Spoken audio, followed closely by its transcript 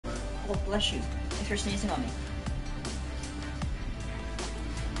Oh, bless you. Thanks for sneezing on me.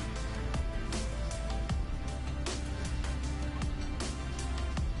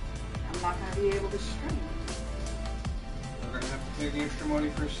 I'm not going to be able to stream. We're gonna have to pay the extra money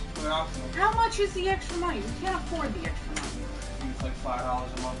for it off. How much is the extra money? We can't afford the extra money. I think it's like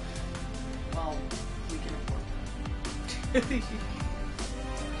 $5 a month. Well, we can afford it.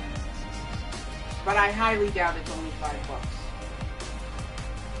 But I highly doubt it's only $5.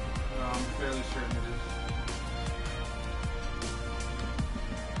 I'm fairly certain it is.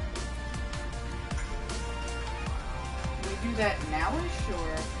 Can we do that nowish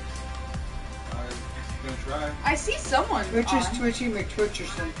or? I'm gonna try. I see someone. Twitch is on. Twitchy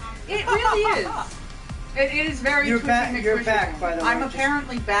McTwitcherson. It really is. It is very. You're Twitchy back. You're McTwitcherson. back, by the way. I'm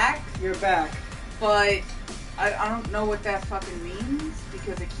apparently back, You're back. but I don't know what that fucking means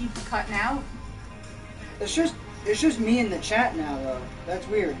because it keeps cutting out. It's just me in the chat now, though. That's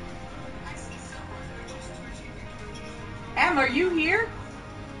weird. Em, are you here?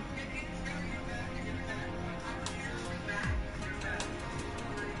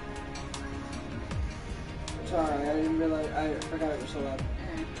 Sorry, I didn't realize. I forgot it was so loud.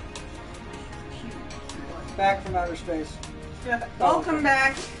 Back from outer space. Welcome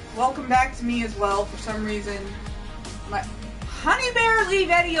back. Welcome back to me as well. For some reason, my Honey Bear, leave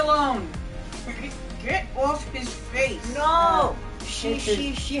Eddie alone. Get off his face. No!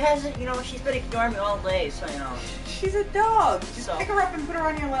 She hasn't, you know, she's been ignoring me all day, so, you know. She's a dog. Just So- pick her up and put her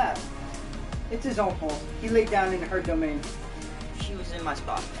on your lap. It's his own fault. He laid down in her domain. She was in my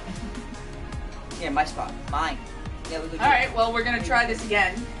spot. Yeah, my spot. Mine. Yeah, we could do Alright, well, we're gonna try this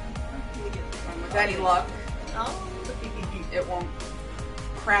again. And with any luck, Oh. it won't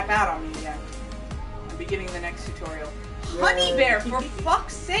crap out on me again. I'm beginning the next tutorial. Yay. Honey Bear, for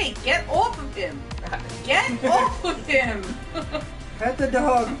fuck's sake, get off of him. Get off of him. Pet the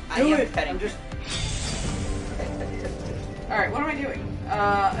dog. I Do am it. petting. I'm just. Alright, what am I doing?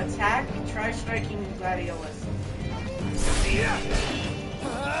 Attack, try striking Gladiolus.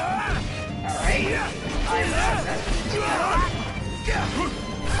 Alright. I'm successful.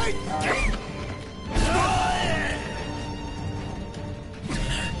 Alright.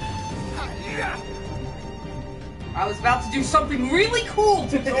 I was about to do something really cool,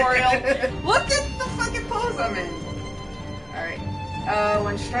 tutorial. Look at the fucking pose I'm in. Alright.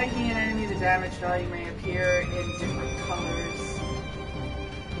 When striking an enemy, the damage value may appear in different colors.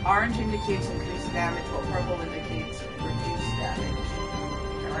 Orange indicates increased damage, while purple indicates reduced damage.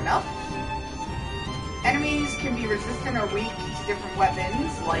 Fair enough. Enemies can be resistant or weak to different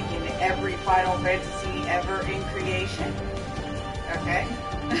weapons, like in every Final Fantasy ever in creation. Okay.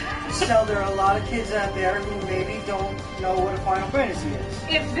 So there are a lot of kids out there who maybe don't know what a Final Fantasy is.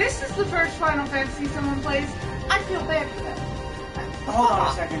 If this is the first Final Fantasy someone plays, I feel bad for them. Hold on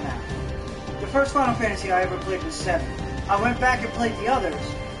a second now. The first Final Fantasy I ever played was 7. I went back and played the others,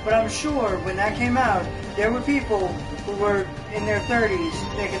 but I'm sure when that came out, there were people who were in their 30s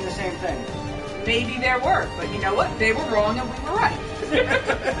thinking the same thing. Maybe there were, but you know what? They were wrong and we were right.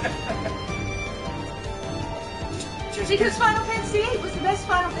 Just Because Final Fantasy VIII was the best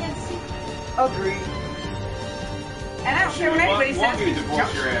Final Fantasy. Agreed. And I don't care what anybody You want says. me to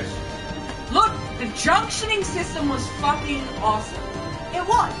divorce your ass? Look, the junctioning system was fucking awesome. It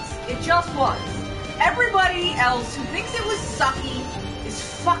was. It just was. Everybody else who thinks it was sucky is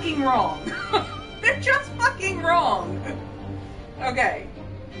fucking wrong. They're just fucking wrong. Okay.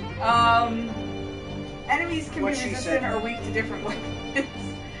 Enemies can What be she resistant said. or weak to different weapons.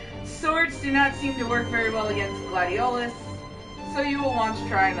 Swords do not seem to work very well against Gladiolus, so you will want to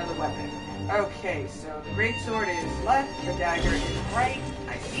try another weapon. Okay, so the great sword is left, the dagger is right.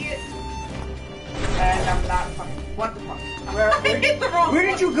 I see it. And I'm not fucking. What the fuck? Where- I hit the wrong Where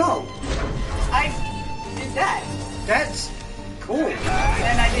did you go? I did that. That's cool.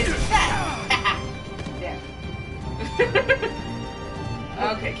 And I did that. Yeah.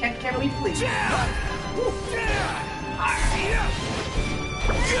 Okay, can we please?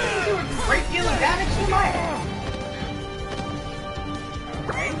 Do a great deal of damage to my head.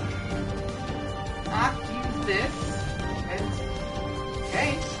 Alright. Use this.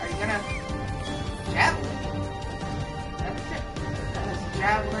 Okay, are you gonna javelin? That's it. That is a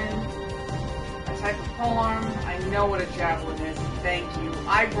javelin. A type of polearm. I know what a javelin is. Thank you.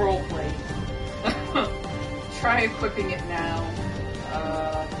 I roleplay. Try equipping it now.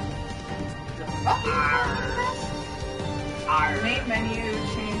 The fucking main menu,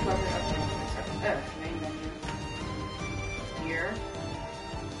 change weapon. Main menu. Here.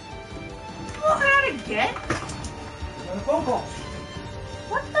 Well, how to get? On the phone call.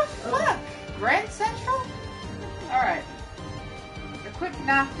 What the fuck? Grand Central? Alright. Equip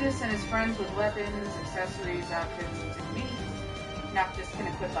Noctis Noctis and his friends with weapons, accessories, outfits, and techniques. Noctis can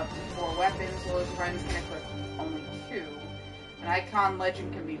equip up to 4 weapons, while his friends can equip only 2. An icon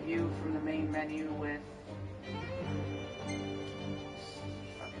legend can be viewed from the main menu with...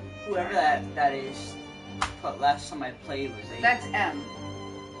 Whoever that is, but last time I played was a... That's M.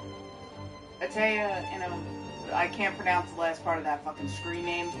 Atea, I can't pronounce the last part of that fucking screen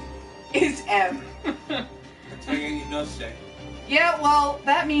name, is M. Atea Inose. Yeah, well,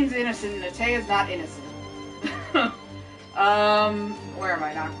 that means innocent, and Atea's not innocent. Where am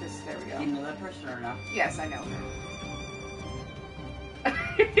I? Noctis. There we Do you go. know that person or not? Yes, I know her.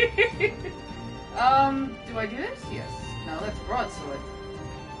 Do I do this? Yes. No, that's broadsword.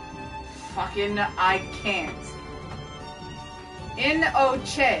 Fucking, I can't. In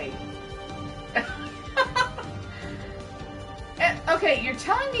Oche. Okay, you're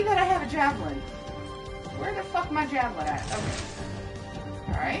telling me that I have a javelin. Where the fuck my javelin at? Okay.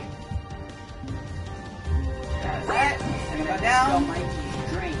 Alright. Got that. And then down.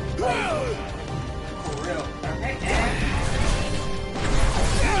 Drink. For real. Okay, and...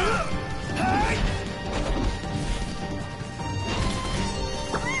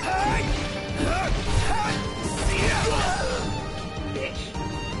 Bitch.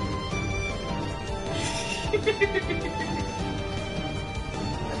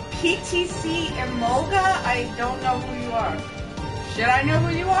 PTC Emolga? I don't know who you are. Should I know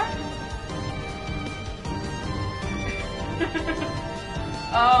who you are?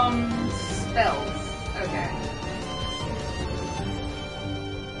 Spells. Okay.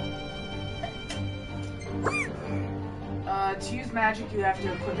 To use magic, you have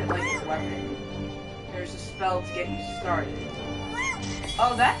to equip it like a weapon. There's a spell to get you started.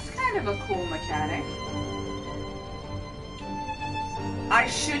 Oh, that's kind of a cool mechanic. I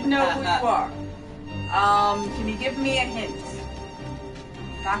should know who you are. Can you give me a hint?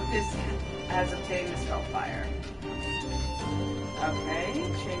 Noctis has obtained the Spellfire. Okay,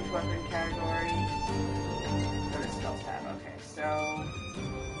 change weapon category. Go to Spell tab. Okay, so...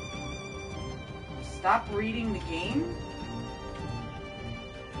 Stop reading the game?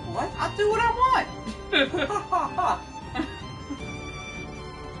 What? I'll do what I want!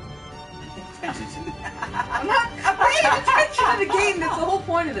 I'm paying attention to the game, that's the whole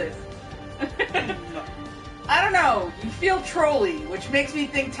point of this. I don't know, you feel trolly, which makes me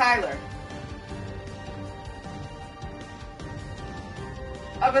think Tyler.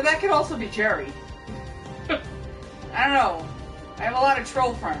 But that could also be Jerry. I don't know. I have a lot of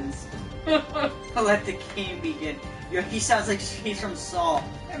troll friends. Let the game begin. He sounds like he's from Saw.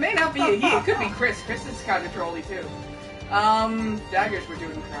 It may not be he. It could be Chris. Chris is kind of trolly too. Daggers were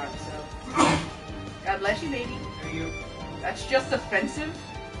doing crap, so. God bless you, baby. Are you? That's just offensive.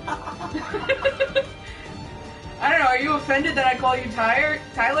 I don't know. Are you offended that I call you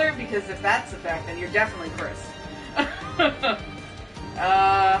Tyler? Because if that's the fact, then you're definitely Chris.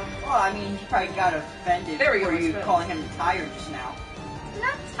 Well, I mean, he probably got offended There we go, for you let's go. calling him tired just now. I'm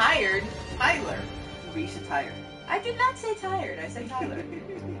not tired. Tyler. But you said tired. I did not say tired. I said Tyler.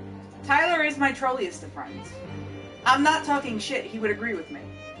 Tyler is my trolliest of friends. I'm not talking shit. He would agree with me.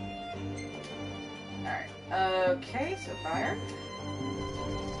 Alright. Okay, so fire.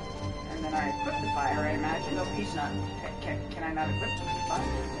 And then I equip the fire, I imagine. No, he's not. Can I not equip the fire?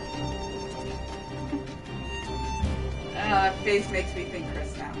 That face makes me think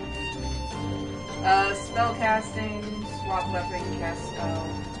Chris now. Spell casting, swap weapon, cast spell.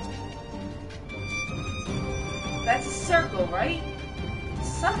 That's a circle, right?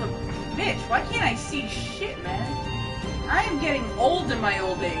 Son of a bitch, why can't I see shit, man? I am getting old in my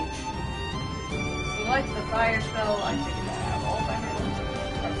old age. Select the fire spell, I think I have all my hands.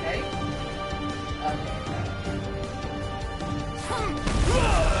 Okay.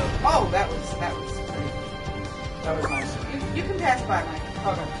 Oh, that was great. That was nice. You can pass by, Mike.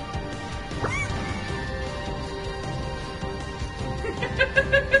 Okay.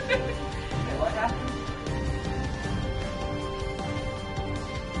 Wait, what happened?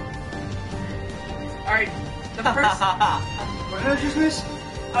 Alright, the first... What did I just miss?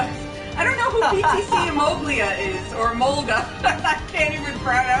 I don't know who PTC Emoglia is, or Molga. I can't even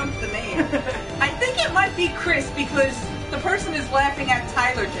pronounce the name. I think it might be Chris, because the person is laughing at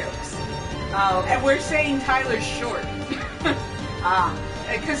Tyler jokes. Oh, okay. And we're saying Tyler's short.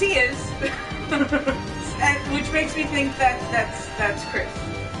 Because he is. Which makes me think that's Chris.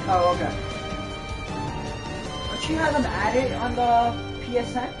 Oh, okay. Don't you have him added on the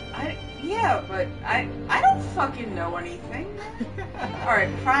PSN? Yeah, but I don't fucking know anything.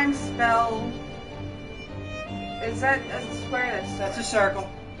 Alright, prime spell. Is that a square? That's a circle.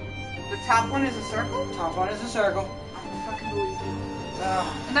 The top one is a circle? Top one is a circle. I don't fucking believe you. No,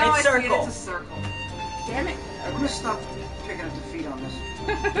 It's I see it. circle. It's a circle. Damn it. I'm gonna stop picking up defeat on this.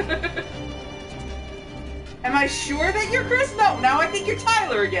 Am I sure that you're Chris? No, now I think you're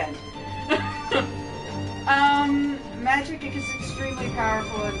Tyler again. Magic is extremely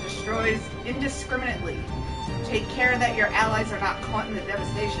powerful and destroys indiscriminately. Take care that your allies are not caught in the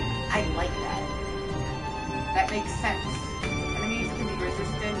devastation. I like that. That makes sense. Enemies can be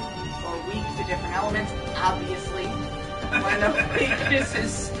resistant or weak to different elements, obviously. When a weakness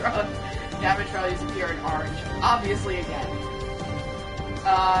is struck, damage values appear in orange. Obviously again.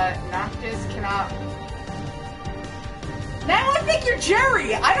 Noctis cannot... Now I think you're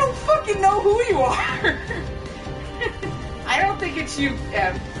Jerry! I don't fucking know who you are! I don't think it's you,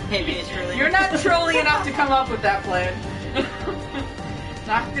 Em. Maybe it's really. You're not trolly enough to come up with that plan.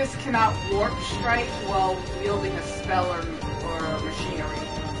 Noctis cannot warp strike while wielding a spell or machinery.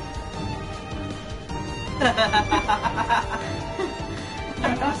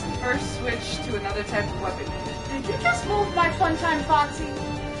 You must first switch to another type of weapon. Did you just move my fun time Foxy?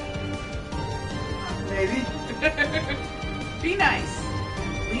 Maybe. Be nice.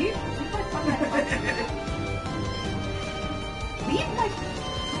 Leave my fun time Foxy. Leave my...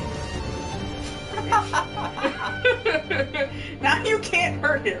 Now you can't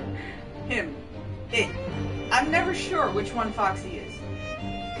hurt him. It. I'm never sure which one Foxy is.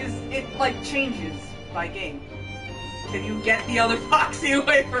 Because it, like, changes by game. Can you get the other Foxy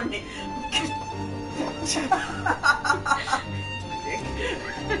away from me?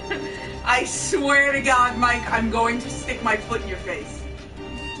 I swear to God, Mike, I'm going to stick my foot in your face.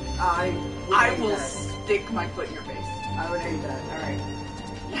 I will stick my foot in your face. I would hate that. Alright.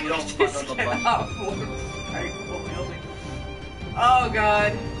 You don't Just fuck up the button. cannot warp strike while wielding. Oh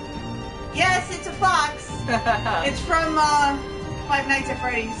God. Yes, it's a fox. It's from Five Nights at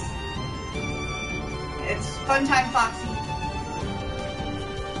Freddy's. It's Funtime Foxy.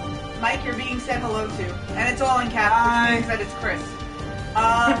 Mike, you're being said hello to, and it's all in caps, which means that it's Chris.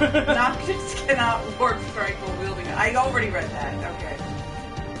 Noctis cannot warp strike while wielding it. I already read that. Okay.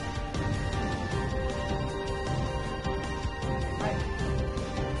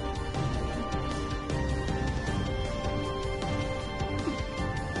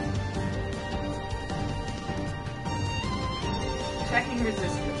 Checking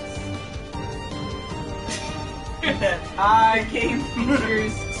resistance. The game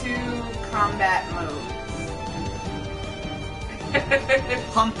features 2 combat modes.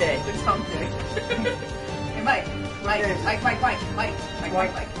 Hump day. It's Hump Day. Hey, Mike. Mike.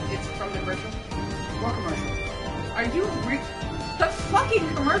 It's from the commercial. What commercial? Are you the fucking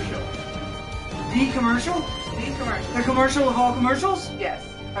commercial? The commercial? The commercial. The commercial of all commercials? Yes.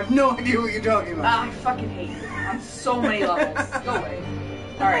 I have no idea what you're talking about. I fucking hate you on so many levels. Go away.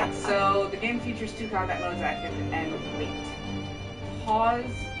 Alright, so the game features 2 combat modes active and wait. Pause,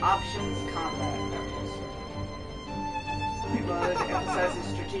 options, combat. Wait mode emphasizes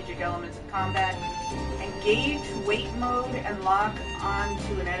strategic elements of combat. Engage wait mode and lock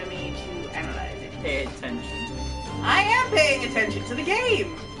onto an enemy to analyze it. Pay attention. I am paying attention to the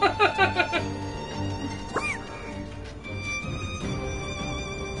game!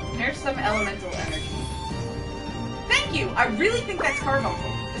 Here's some elemental energy. Thank you! I really think that's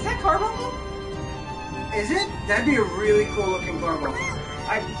Carbuncle. Is that Carbuncle? Is it? That'd be a really cool looking Carbuncle.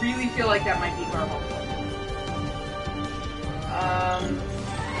 I really feel like that might be Carbuncle.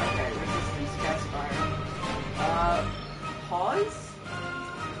 Okay, resistance, cast fire. Pause?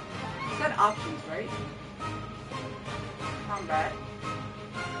 Is that options, right? Combat.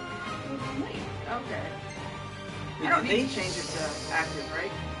 Wait, okay. I don't need to change it to active,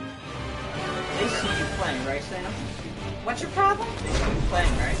 right? They see you playing, right, Sana? What's your problem? They see you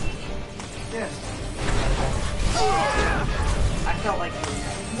playing, right? Yes. I felt like...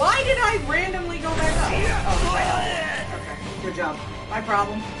 Why did I randomly go back up? Oh, okay. Good job. My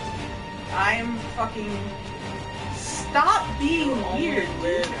problem. I'm fucking... Stop being weird,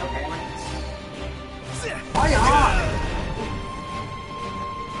 dude. Okay. Why on?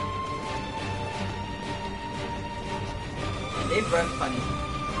 They run funny.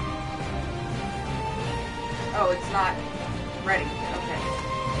 Oh, it's not ready. Okay.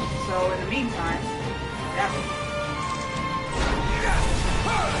 So in the meantime, yeah.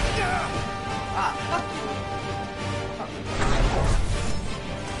 Ah, fuck you. Fuck you.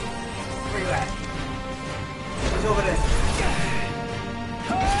 Where you at? He's over there.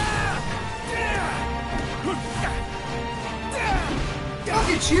 Look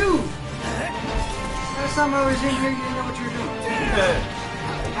at you! Last time I was in here, you didn't know what you were doing.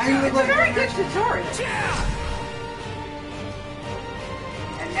 Now you look It's a like very good tutorial.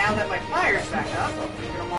 And now that my fire's back up, I'll keep it